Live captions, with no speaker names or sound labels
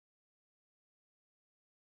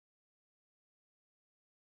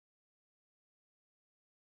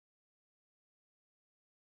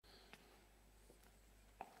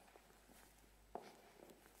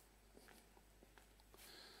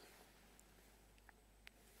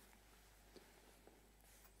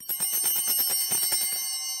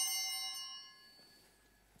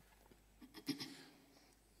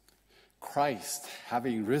Christ,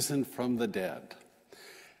 having risen from the dead,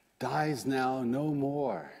 dies now no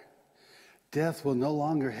more. Death will no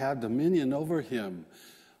longer have dominion over him.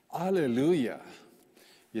 Alleluia.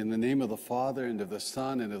 In the name of the Father, and of the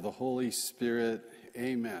Son, and of the Holy Spirit,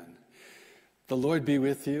 amen. The Lord be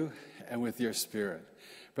with you and with your spirit.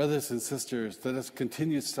 Brothers and sisters, let us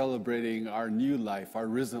continue celebrating our new life, our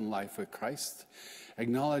risen life with Christ,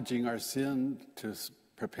 acknowledging our sin to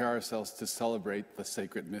prepare ourselves to celebrate the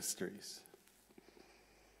sacred mysteries.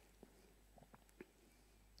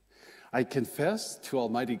 I confess to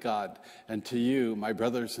Almighty God and to you, my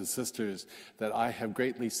brothers and sisters, that I have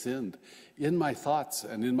greatly sinned in my thoughts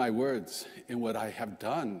and in my words, in what I have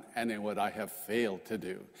done and in what I have failed to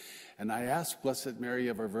do. And I ask Blessed Mary,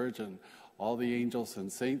 ever Virgin, all the angels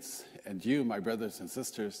and saints, and you, my brothers and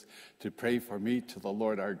sisters, to pray for me to the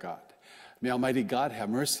Lord our God. May Almighty God have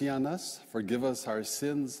mercy on us, forgive us our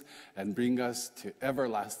sins, and bring us to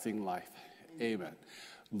everlasting life. Amen.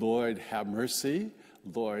 Lord, have mercy.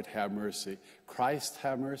 Lord, have mercy. Christ,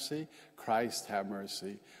 have mercy. Christ, have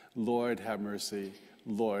mercy. Lord, have mercy.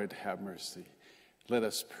 Lord, have mercy. Let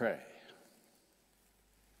us pray.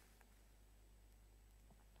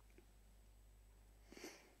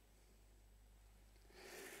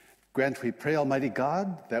 Grant, we pray, Almighty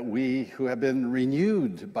God, that we who have been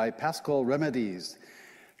renewed by paschal remedies,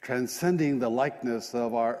 transcending the likeness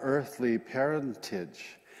of our earthly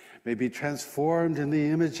parentage, may be transformed in the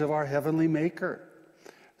image of our heavenly Maker.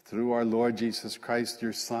 Through our Lord Jesus Christ,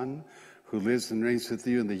 your Son, who lives and reigns with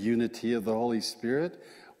you in the unity of the Holy Spirit,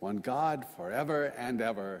 one God, forever and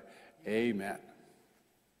ever. Amen.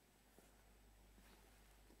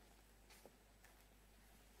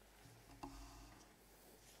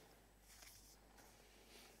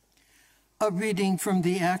 A reading from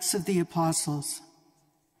the Acts of the Apostles.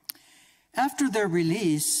 After their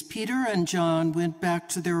release, Peter and John went back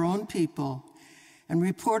to their own people and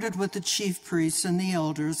reported what the chief priests and the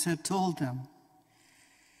elders had told them.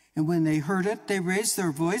 And when they heard it, they raised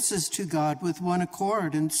their voices to God with one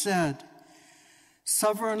accord and said,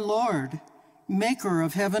 "Sovereign Lord, maker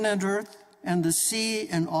of heaven and earth and the sea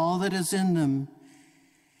and all that is in them,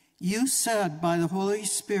 you said by the Holy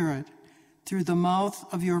Spirit, through the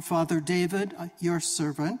mouth of your father David, your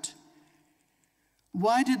servant,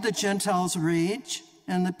 why did the Gentiles rage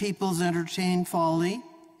and the peoples entertain folly?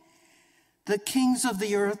 The kings of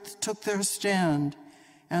the earth took their stand,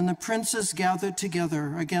 and the princes gathered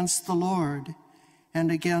together against the Lord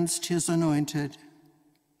and against his anointed.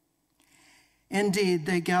 Indeed,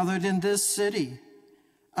 they gathered in this city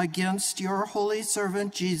against your holy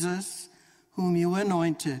servant Jesus, whom you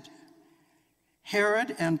anointed.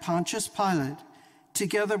 Herod and Pontius Pilate,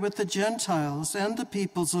 together with the Gentiles and the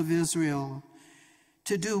peoples of Israel,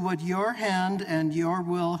 to do what your hand and your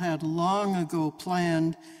will had long ago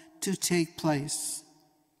planned to take place.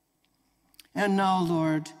 And now,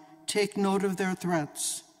 Lord, take note of their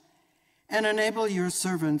threats and enable your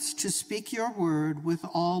servants to speak your word with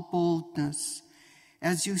all boldness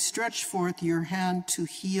as you stretch forth your hand to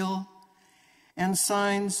heal, and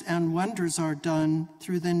signs and wonders are done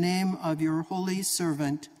through the name of your holy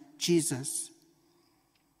servant, Jesus."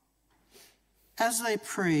 As they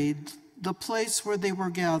prayed, the place where they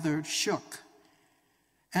were gathered shook,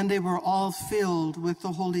 and they were all filled with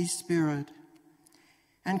the Holy Spirit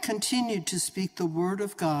and continued to speak the word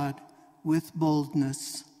of God with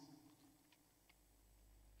boldness.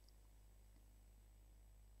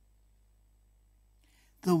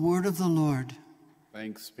 The word of the Lord.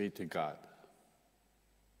 Thanks be to God.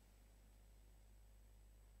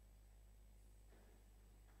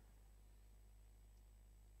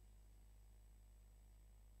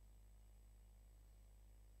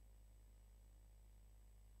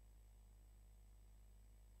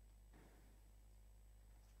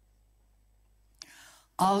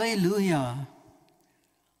 Alleluia,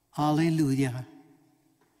 alleluia.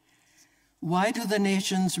 Why do the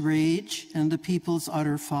nations rage and the peoples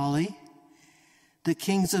utter folly? The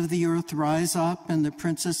kings of the earth rise up and the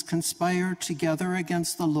princes conspire together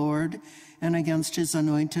against the Lord and against his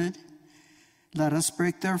anointed. Let us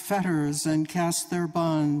break their fetters and cast their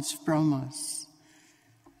bonds from us.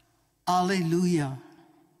 Alleluia.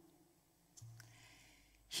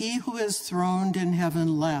 He who is throned in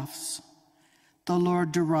heaven laughs. The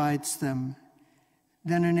Lord derides them.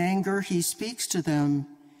 Then in anger he speaks to them.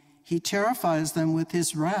 He terrifies them with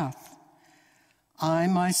his wrath. I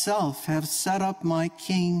myself have set up my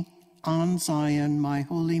king on Zion, my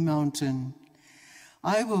holy mountain.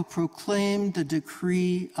 I will proclaim the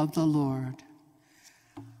decree of the Lord.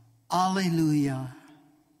 Alleluia.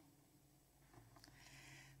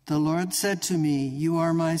 The Lord said to me, "You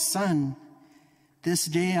are my son. This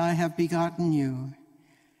day I have begotten you.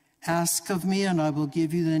 Ask of me, and I will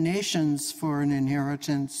give you the nations for an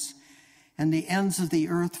inheritance, and the ends of the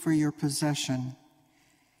earth for your possession.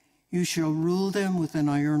 You shall rule them with an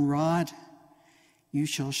iron rod. You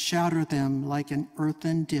shall shatter them like an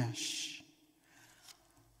earthen dish.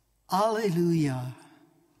 Alleluia.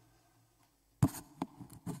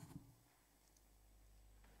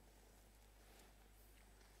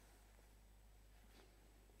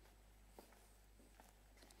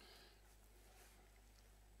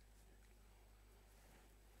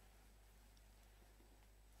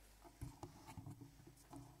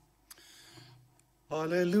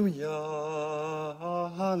 Alleluia,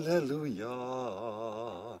 alleluia,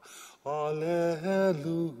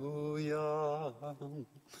 alleluia,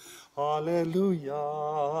 alleluia,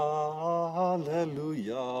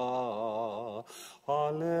 alleluia,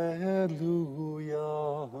 alleluia.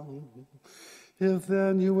 If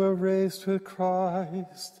then you were raised with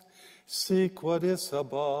Christ, seek what is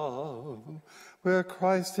above, where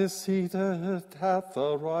Christ is seated at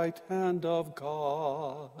the right hand of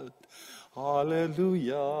God.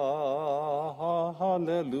 Alleluia,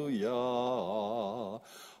 alleluia,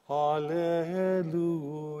 alleluia.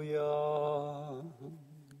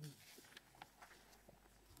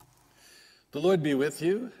 The Lord be with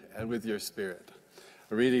you and with your spirit.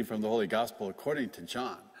 A reading from the Holy Gospel according to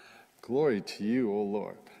John. Glory to you, O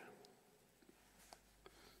Lord.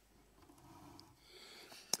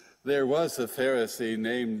 There was a Pharisee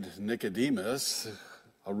named Nicodemus,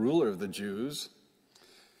 a ruler of the Jews.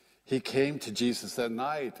 He came to Jesus that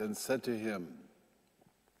night and said to him,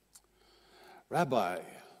 Rabbi,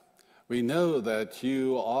 we know that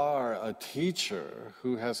you are a teacher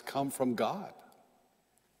who has come from God.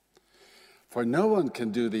 For no one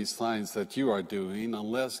can do these signs that you are doing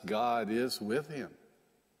unless God is with him.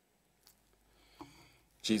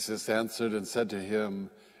 Jesus answered and said to him,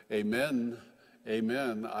 Amen,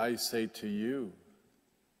 amen, I say to you,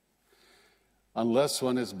 unless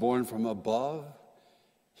one is born from above,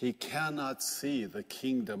 he cannot see the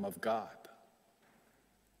kingdom of God.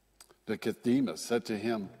 Nicodemus said to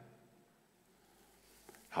him,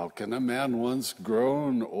 How can a man once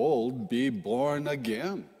grown old be born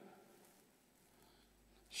again?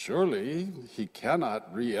 Surely he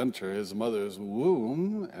cannot re-enter his mother's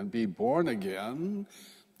womb and be born again,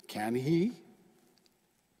 can he?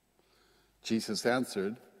 Jesus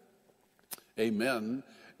answered, Amen,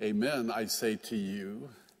 amen, I say to you,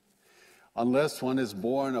 unless one is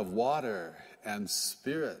born of water and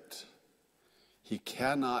spirit, he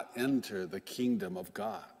cannot enter the kingdom of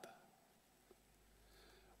God.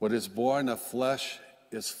 What is born of flesh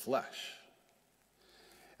is flesh,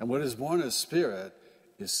 and what is born of spirit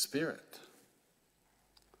is spirit.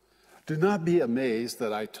 Do not be amazed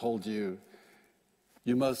that I told you,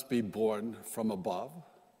 you must be born from above.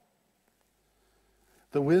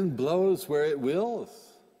 The wind blows where it wills,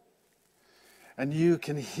 and you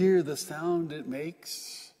can hear the sound it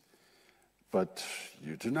makes, but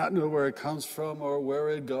you do not know where it comes from or where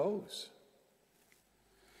it goes.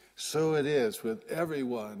 So it is with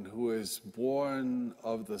everyone who is born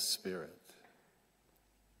of the Spirit.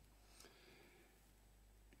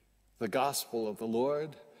 The gospel of the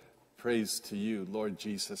Lord, praise to you, Lord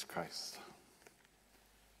Jesus Christ.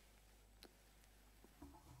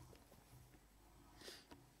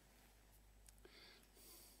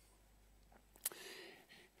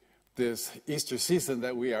 This Easter season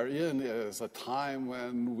that we are in is a time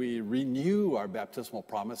when we renew our baptismal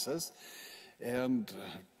promises, and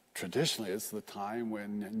traditionally it's the time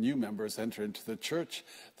when new members enter into the church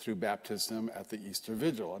through baptism at the Easter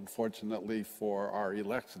Vigil. Unfortunately for our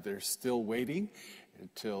elect, they're still waiting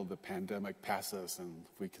until the pandemic passes and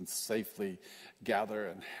we can safely gather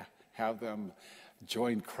and have them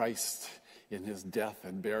join Christ in his death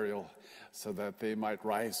and burial so that they might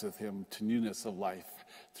rise with him to newness of life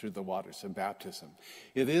through the waters of baptism.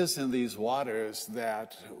 It is in these waters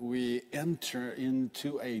that we enter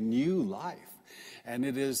into a new life, and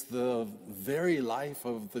it is the very life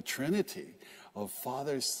of the Trinity, of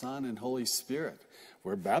Father, Son, and Holy Spirit.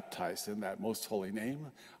 We're baptized in that most holy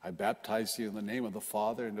name. I baptize you in the name of the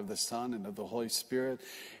Father, and of the Son, and of the Holy Spirit.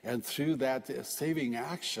 And through that saving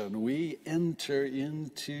action, we enter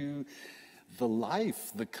into the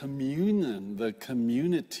life, the communion, the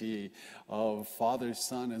community of Father,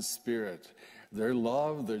 Son, and Spirit. Their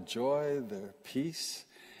love, their joy, their peace.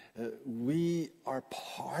 We are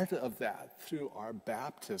part of that through our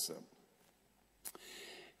baptism.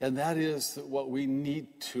 And that is what we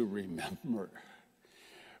need to remember.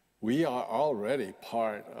 We are already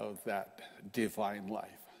part of that divine life.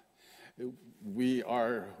 We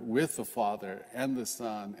are with the Father and the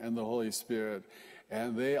Son and the Holy Spirit,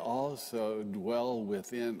 and they also dwell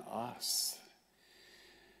within us.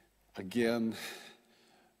 Again,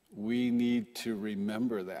 we need to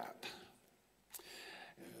remember that.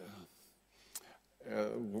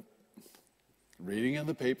 Reading in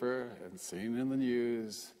the paper and seeing in the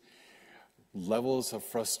news, levels of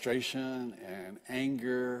frustration and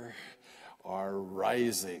anger are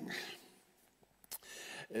rising.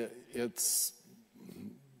 It's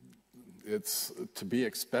to be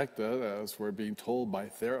expected, as we're being told by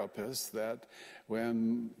therapists, that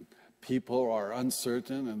when people are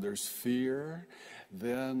uncertain and there's fear,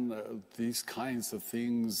 then these kinds of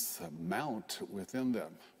things mount within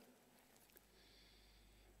them.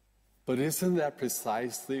 But isn't that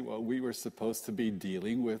precisely what we were supposed to be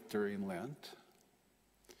dealing with during Lent?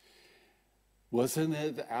 Wasn't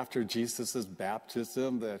it after Jesus'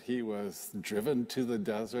 baptism that he was driven to the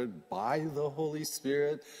desert by the Holy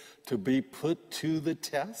Spirit to be put to the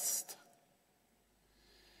test?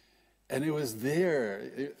 And it was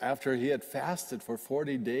there, after he had fasted for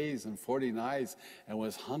 40 days and 40 nights and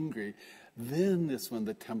was hungry, then is when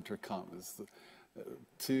the tempter comes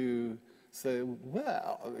to say,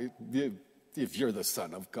 well, if you're the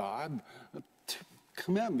Son of God,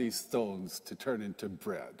 command these stones to turn into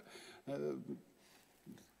bread.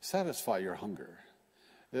 Satisfy your hunger.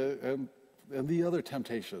 And the other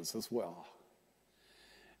temptations as well.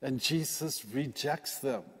 And Jesus rejects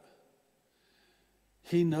them.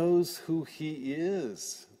 He knows who he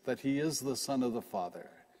is, that he is the Son of the Father.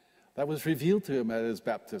 That was revealed to him at his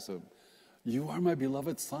baptism. You are my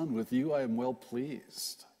beloved Son, with you I am well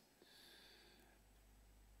pleased.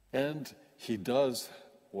 And he does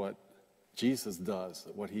what Jesus does,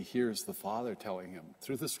 what he hears the Father telling him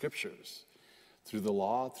through the scriptures, through the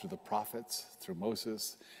law, through the prophets, through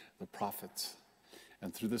Moses, the prophets,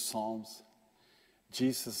 and through the Psalms.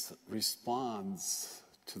 Jesus responds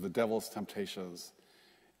to the devil's temptations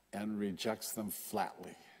and rejects them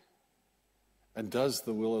flatly and does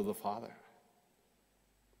the will of the Father.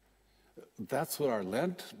 That's what our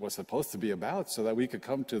Lent was supposed to be about, so that we could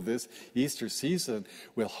come to this Easter season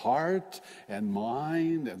with heart and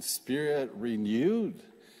mind and spirit renewed,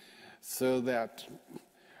 so that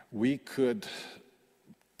we could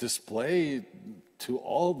display to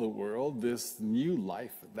all the world this new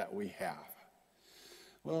life that we have.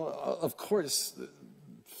 Well, of course,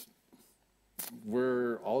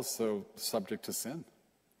 we're also subject to sin.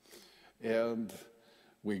 And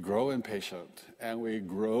we grow impatient, and we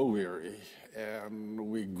grow weary, and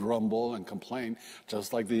we grumble and complain,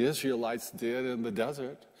 just like the Israelites did in the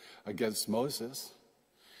desert against Moses.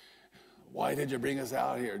 Why did you bring us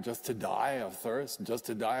out here? Just to die of thirst? Just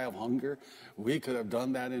to die of hunger? We could have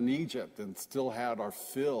done that in Egypt and still had our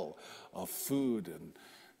fill of food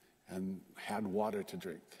and had water to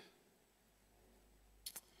drink.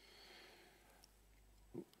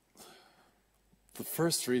 The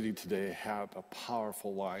first reading today had a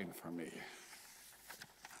powerful line for me.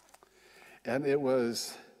 And it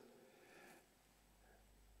was,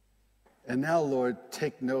 "And now, Lord,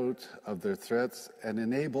 take note of their threats and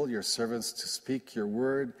enable your servants to speak your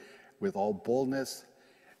word with all boldness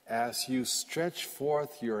as you stretch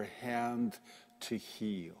forth your hand to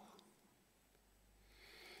heal."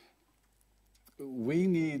 We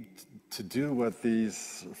need to do what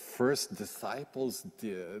these first disciples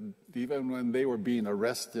did, even when they were being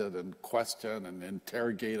arrested and questioned and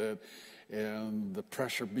interrogated, and the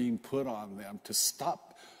pressure being put on them to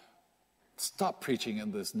stop preaching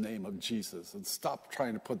in this name of Jesus and stop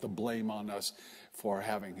trying to put the blame on us for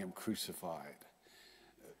having him crucified.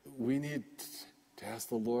 We need to ask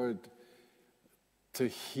the Lord to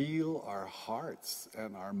heal our hearts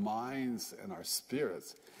and our minds and our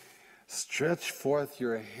spirits. Stretch forth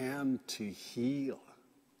your hand to heal,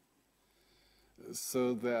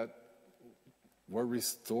 so that we're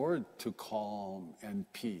restored to calm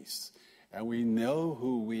and peace, and we know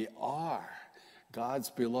who we are, God's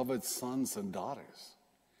beloved sons and daughters,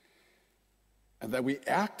 and that we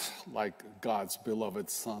act like God's beloved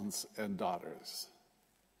sons and daughters.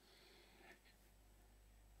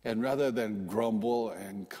 And rather than grumble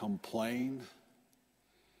and complain,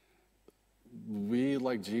 we,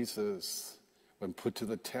 like Jesus, when put to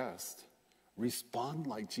the test, respond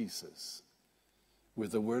like Jesus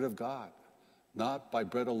with the word of God. Not by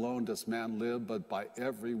bread alone does man live, but by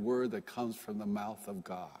every word that comes from the mouth of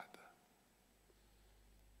God.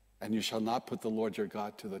 And you shall not put the Lord your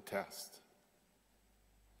God to the test.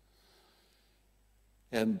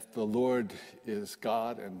 And the Lord is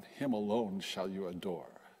God, and him alone shall you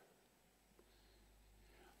adore.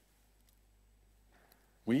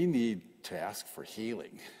 We need to ask for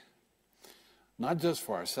healing, not just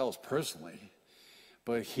for ourselves personally,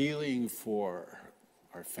 but healing for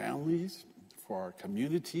our families, for our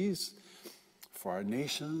communities, for our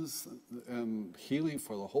nations, and healing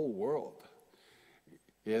for the whole world.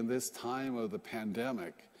 In this time of the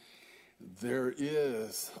pandemic, there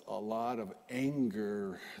is a lot of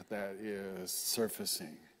anger that is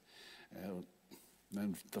surfacing,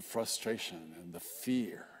 and the frustration and the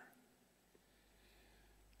fear.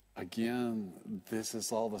 Again, this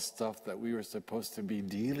is all the stuff that we were supposed to be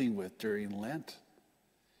dealing with during Lent.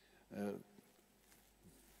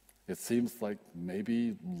 It seems like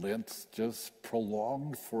maybe Lent's just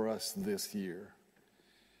prolonged for us this year,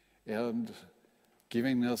 and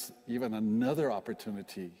giving us even another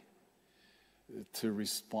opportunity to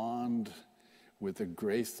respond with the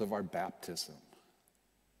grace of our baptism,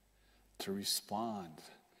 to respond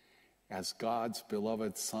as God's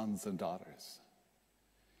beloved sons and daughters.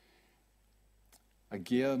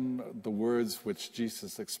 Again, the words which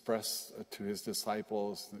Jesus expressed to his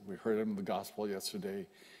disciples, we heard him in the gospel yesterday,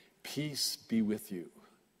 peace be with you.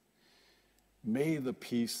 May the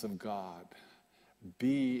peace of God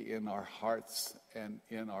be in our hearts and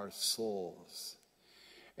in our souls,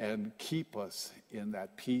 and keep us in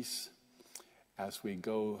that peace as we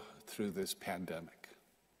go through this pandemic.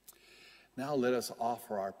 Now let us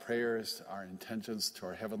offer our prayers, our intentions to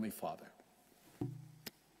our Heavenly Father.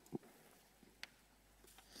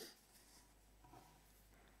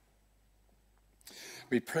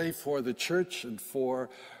 We pray for the church and for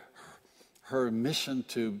her mission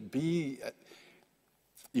to be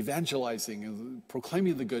evangelizing and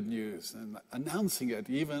proclaiming the good news and announcing it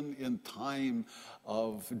even in time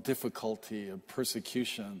of difficulty and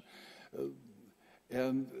persecution,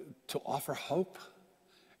 and to offer hope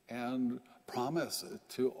and promise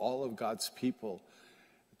to all of God's people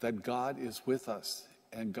that God is with us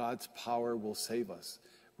and God's power will save us.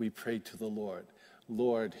 We pray to the Lord.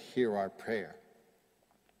 Lord, hear our prayer.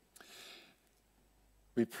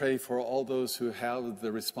 We pray for all those who have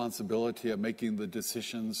the responsibility of making the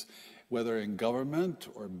decisions, whether in government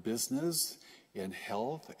or business, in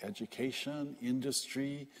health, education,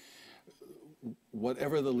 industry,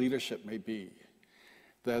 whatever the leadership may be,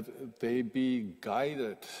 that they be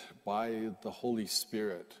guided by the Holy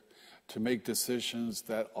Spirit to make decisions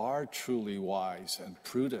that are truly wise and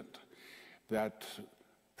prudent, that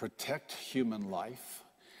protect human life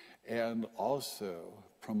and also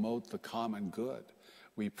promote the common good.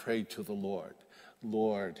 We pray to the Lord.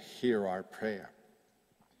 Lord, hear our prayer.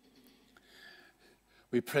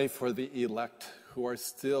 We pray for the elect who are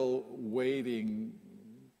still waiting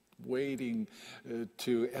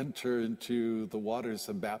to enter into the waters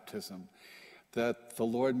of baptism, that the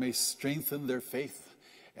Lord may strengthen their faith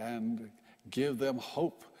and give them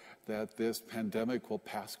hope that this pandemic will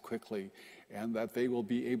pass quickly and that they will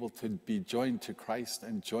be able to be joined to Christ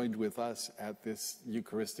and joined with us at this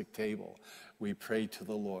Eucharistic table. We pray to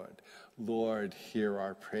the Lord. Lord, hear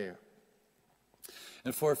our prayer.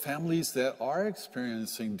 And for families that are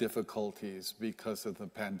experiencing difficulties because of the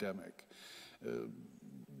pandemic,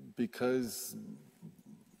 because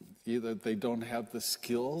either they don't have the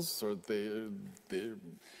skills or they're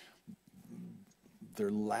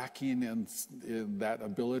lacking in that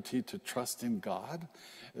ability to trust in God,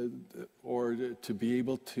 or to be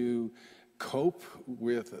able to cope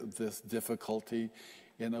with this difficulty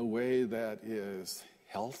in a way that is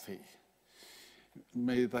healthy.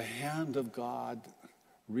 May the hand of God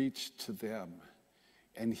reach to them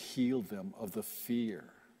and heal them of the fear,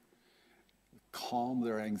 calm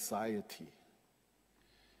their anxiety,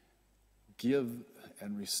 give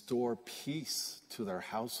and restore peace to their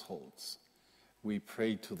households. We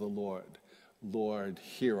pray to the Lord. Lord,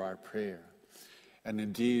 hear our prayer. And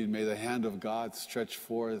indeed, may the hand of God stretch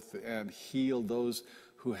forth and heal those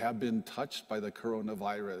who have been touched by the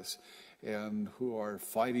coronavirus and who are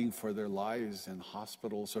fighting for their lives in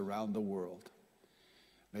hospitals around the world.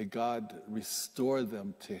 May God restore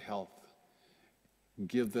them to health,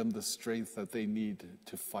 give them the strength that they need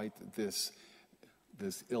to fight this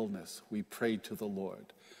illness. We pray to the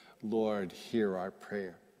Lord. Lord, hear our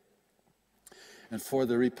prayer. And for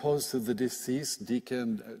the repose of the deceased,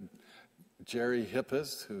 Deacon Jerry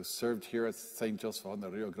Hippes, who served here at St. Joseph on the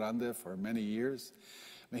Rio Grande for many years,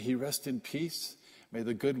 may he rest in peace. May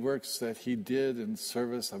the good works that he did in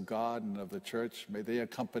service of God and of the church, may they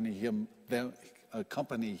accompany him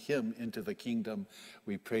into the kingdom.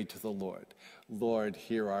 We pray to the Lord. Lord,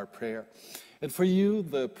 hear our prayer. And for you,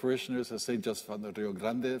 the parishioners of St. Joseph on the Rio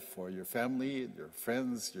Grande, for your family, your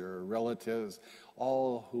friends, your relatives,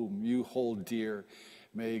 all whom you hold dear,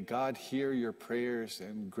 may God hear your prayers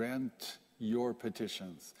and grant your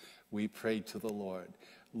petitions. We pray to the Lord.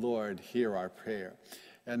 Lord, hear our prayer.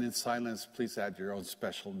 And in silence, please add your own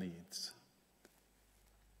special needs.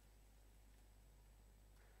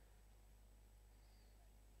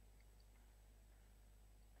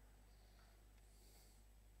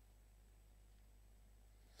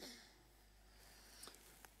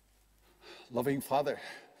 Loving Father,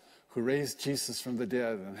 who raised Jesus from the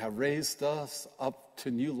dead and have raised us up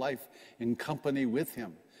to new life in company with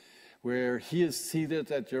him, where he is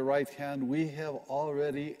seated at your right hand, we have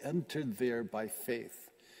already entered there by faith.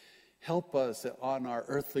 Help us on our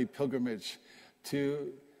earthly pilgrimage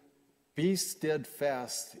to be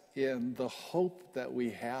steadfast in the hope that we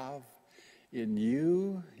have in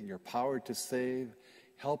you, in your power to save.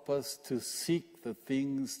 Help us to seek the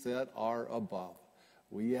things that are above.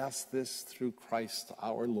 We ask this through Christ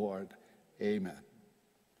our Lord. Amen.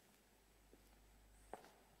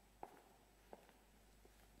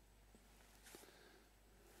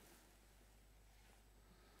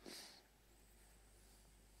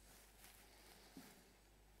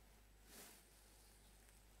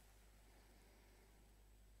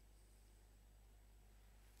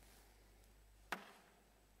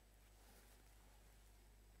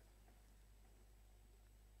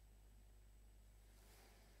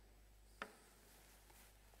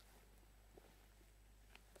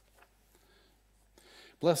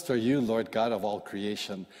 Blessed are you, Lord God of all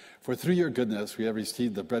creation, for through your goodness we have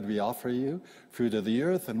received the bread we offer you, fruit of the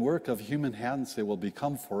earth and work of human hands. It will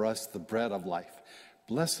become for us the bread of life.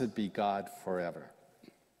 Blessed be God forever.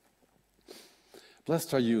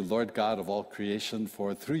 Blessed are you, Lord God of all creation,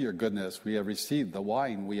 for through your goodness we have received the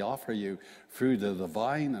wine we offer you, fruit of the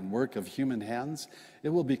vine and work of human hands. It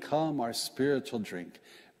will become our spiritual drink.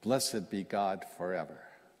 Blessed be God forever.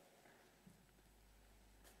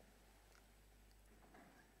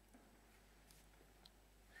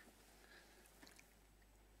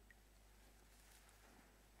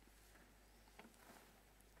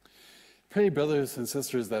 Pray, brothers and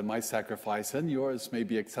sisters, that my sacrifice and yours may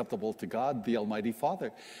be acceptable to God, the Almighty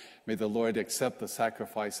Father. May the Lord accept the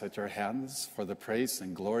sacrifice at your hands for the praise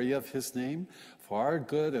and glory of his name, for our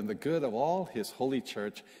good and the good of all his holy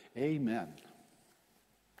church. Amen.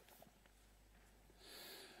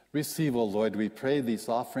 Receive, O Lord, we pray, these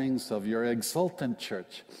offerings of your exultant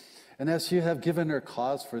church. And as you have given her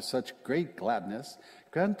cause for such great gladness,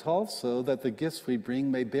 grant also that the gifts we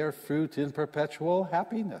bring may bear fruit in perpetual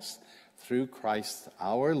happiness. Through Christ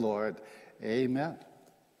our Lord. Amen.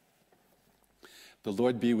 The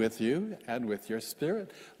Lord be with you and with your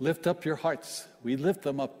spirit. Lift up your hearts. We lift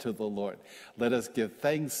them up to the Lord. Let us give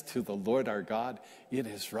thanks to the Lord our God. It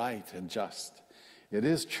is right and just. It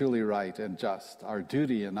is truly right and just, our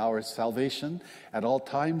duty and our salvation, at all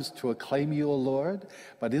times to acclaim you, O Lord,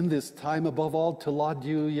 but in this time above all to laud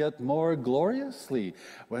you yet more gloriously,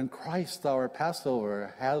 when Christ our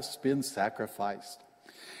Passover has been sacrificed.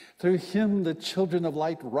 Through him the children of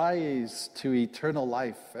light rise to eternal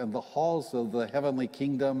life, and the halls of the heavenly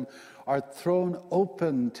kingdom are thrown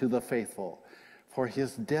open to the faithful. For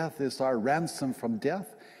his death is our ransom from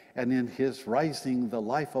death, and in his rising the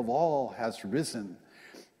life of all has risen.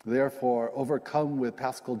 Therefore, overcome with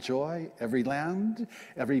paschal joy, every land,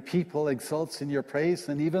 every people exults in your praise,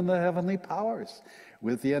 and even the heavenly powers,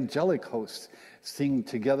 with the angelic hosts, sing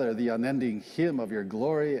together the unending hymn of your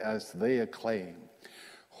glory as they acclaim.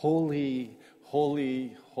 Holy,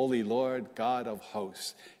 holy, holy Lord, God of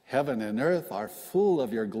hosts, heaven and earth are full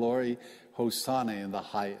of your glory. Hosanna in the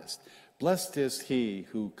highest. Blessed is he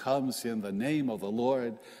who comes in the name of the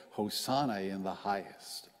Lord. Hosanna in the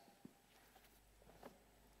highest.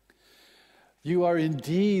 You are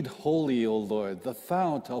indeed holy, O Lord, the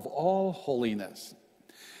fount of all holiness.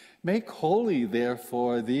 Make holy,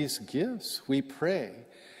 therefore, these gifts, we pray,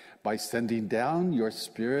 by sending down your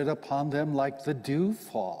Spirit upon them like the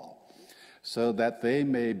dewfall, so that they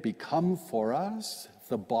may become for us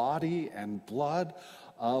the body and blood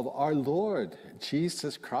of our Lord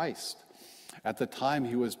Jesus Christ. At the time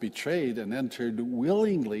he was betrayed and entered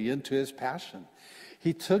willingly into his passion,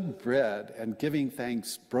 he took bread and, giving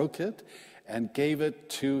thanks, broke it and gave it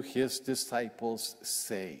to his disciples,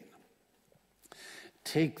 saying,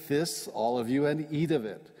 "Take this, all of you, and eat of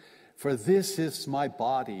it. For this is my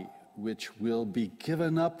body, which will be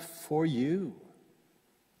given up for you."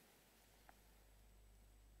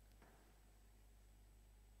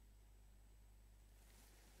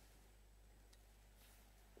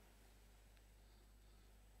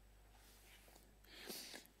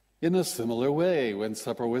 In a similar way, when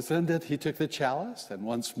supper was ended, he took the chalice, and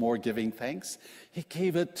once more giving thanks, he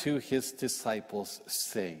gave it to his disciples,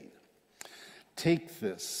 saying, "Take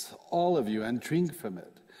this, all of you, and drink from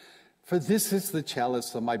it. For this is the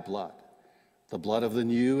chalice of my blood, the blood of the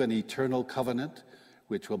new and eternal covenant,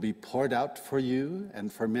 which will be poured out for you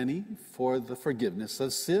and for many for the forgiveness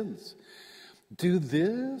of sins. Do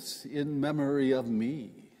this in memory of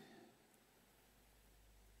me."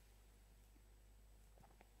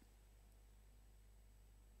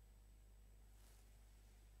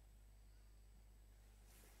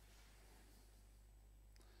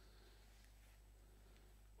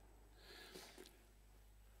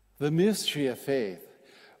 The mystery of faith.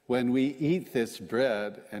 When we eat this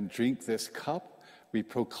bread and drink this cup, we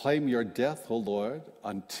proclaim your death, O Lord,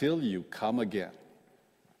 until you come again.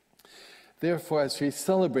 Therefore, as we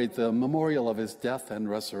celebrate the memorial of his death and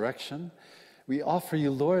resurrection, we offer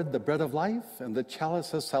you, Lord, the bread of life and the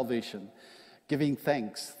chalice of salvation, giving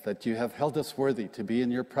thanks that you have held us worthy to be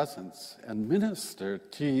in your presence and minister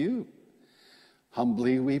to you.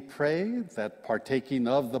 Humbly we pray that, partaking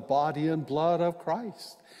of the body and blood of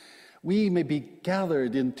Christ, we may be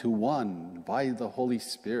gathered into one by the Holy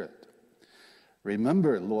Spirit.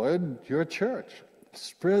 Remember, Lord, your church,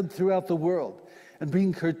 spread throughout the world, and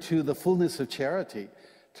bring her to the fullness of charity,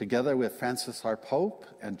 together with Francis our Pope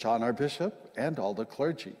and John our Bishop and all the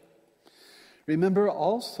clergy. Remember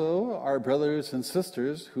also our brothers and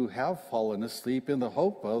sisters who have fallen asleep in the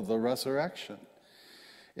hope of the resurrection,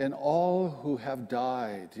 and all who have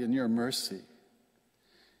died in your mercy.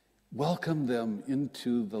 Welcome them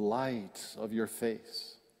into the light of your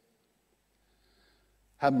face.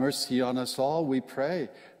 Have mercy on us all, we pray,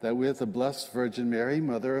 that with the Blessed Virgin Mary,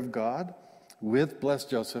 Mother of God, with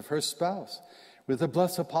blessed Joseph, her spouse, with the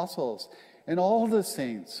blessed apostles, and all the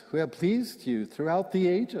saints who have pleased you throughout the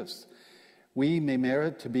ages, we may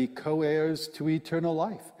merit to be co-heirs to eternal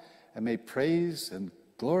life, and may praise and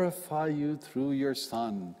glorify you through your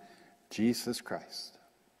Son, Jesus Christ.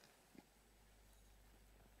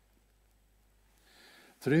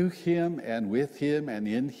 Through him and with him and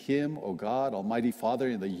in him, O God, Almighty Father,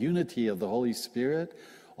 in the unity of the Holy Spirit,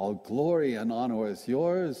 all glory and honor is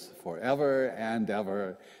yours forever and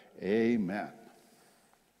ever. Amen.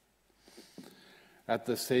 At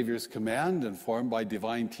the Savior's command, informed by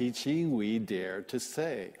divine teaching, we dare to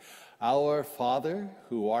say, Our Father,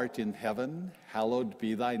 who art in heaven, hallowed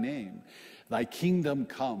be thy name. Thy kingdom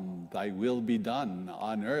come, thy will be done,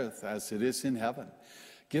 on earth as it is in heaven.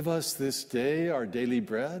 Give us this day our daily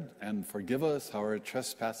bread, and forgive us our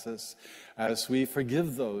trespasses, as we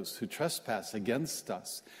forgive those who trespass against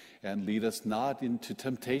us. And lead us not into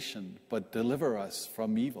temptation, but deliver us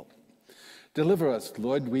from evil. Deliver us,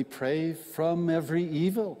 Lord, we pray, from every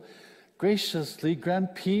evil. Graciously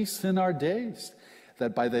grant peace in our days,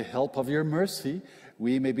 that by the help of your mercy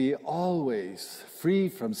we may be always free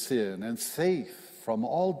from sin and safe from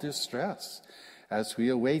all distress, as we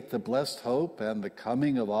await the blessed hope and the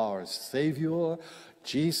coming of our Savior,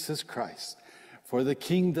 Jesus Christ. For the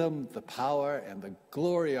kingdom, the power, and the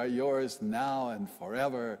glory are yours now and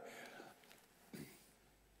forever.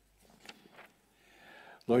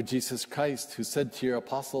 Lord Jesus Christ, who said to your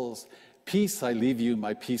apostles, Peace I leave you,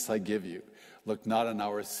 my peace I give you. Look not on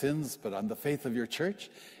our sins, but on the faith of your church,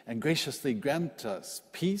 and graciously grant us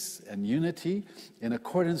peace and unity in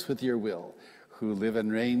accordance with your will, who live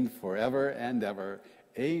and reign forever and ever.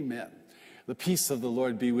 Amen. The peace of the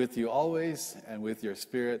Lord be with you always, and with your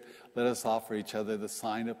spirit. Let us offer each other the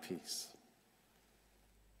sign of peace.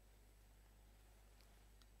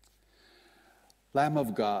 Lamb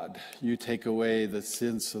of God, you take away the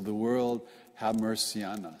sins of the world, have mercy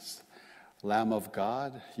on us. Lamb of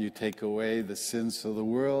God, you take away the sins of the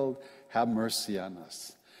world, have mercy on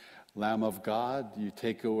us. Lamb of God, you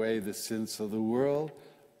take away the sins of the world,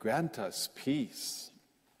 grant us peace.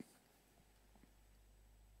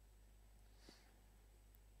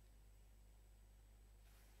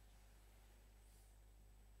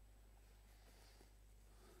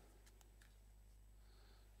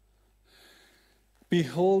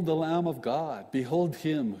 Behold the Lamb of God. Behold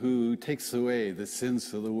him who takes away the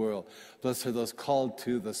sins of the world. Blessed are those called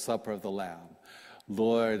to the supper of the Lamb.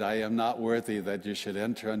 Lord, I am not worthy that you should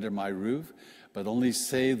enter under my roof, but only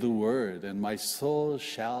say the word, and my soul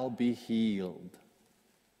shall be healed.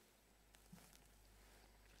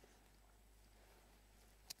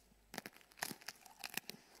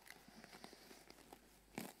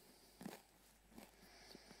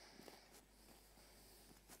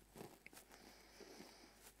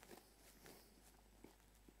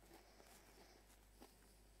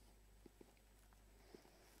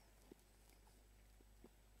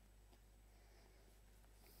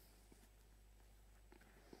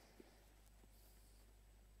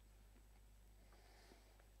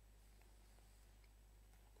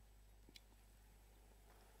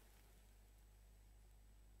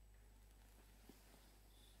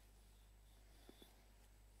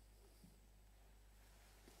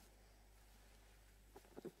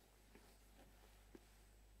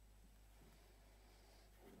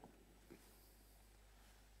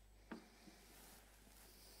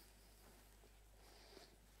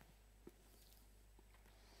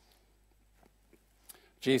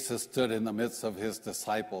 Jesus stood in the midst of his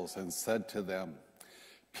disciples and said to them,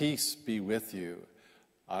 Peace be with you.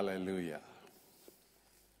 Alleluia.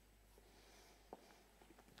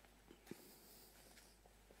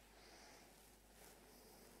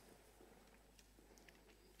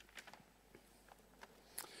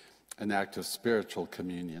 an act of spiritual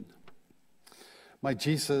communion. My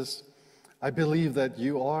Jesus, I believe that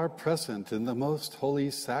you are present in the most holy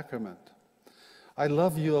sacrament. I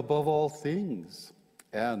love you above all things,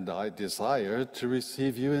 and I desire to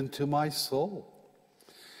receive you into my soul.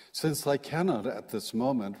 Since I cannot at this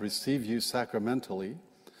moment receive you sacramentally,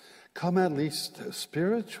 come at least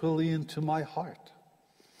spiritually into my heart.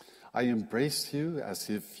 I embrace you as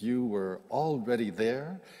if you were already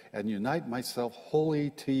there and unite myself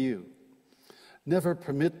wholly to you. Never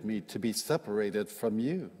permit me to be separated from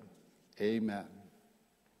you. Amen.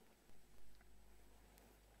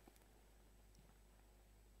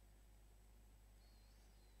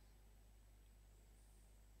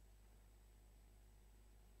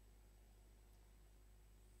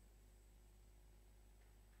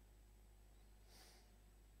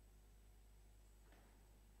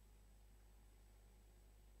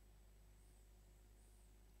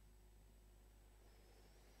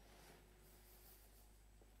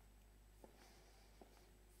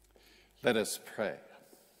 Let us pray.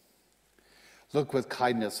 Look with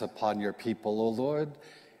kindness upon your people, O Lord,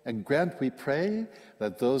 and grant, we pray,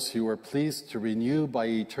 that those who are pleased to renew by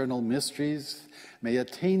eternal mysteries may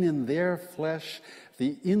attain in their flesh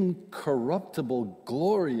the incorruptible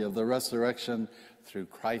glory of the resurrection through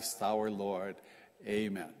Christ our Lord.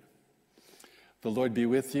 Amen. The Lord be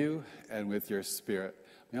with you and with your spirit.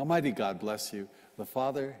 May Almighty God bless you, the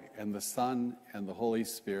Father and the Son and the Holy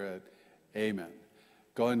Spirit. Amen.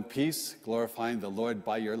 Go in peace, glorifying the Lord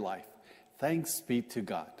by your life. Thanks be to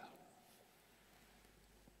God.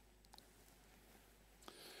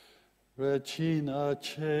 Regina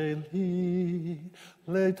Caeli,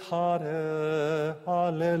 laetare,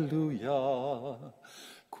 alleluia,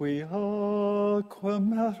 quia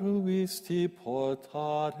meruisti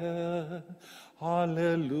portare,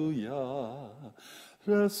 alleluia,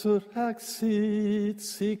 resurrexit,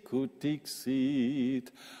 sicut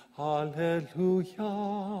dixit, Alleluia,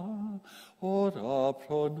 ora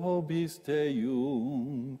pro nobis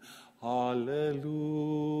Deum, Alleluia.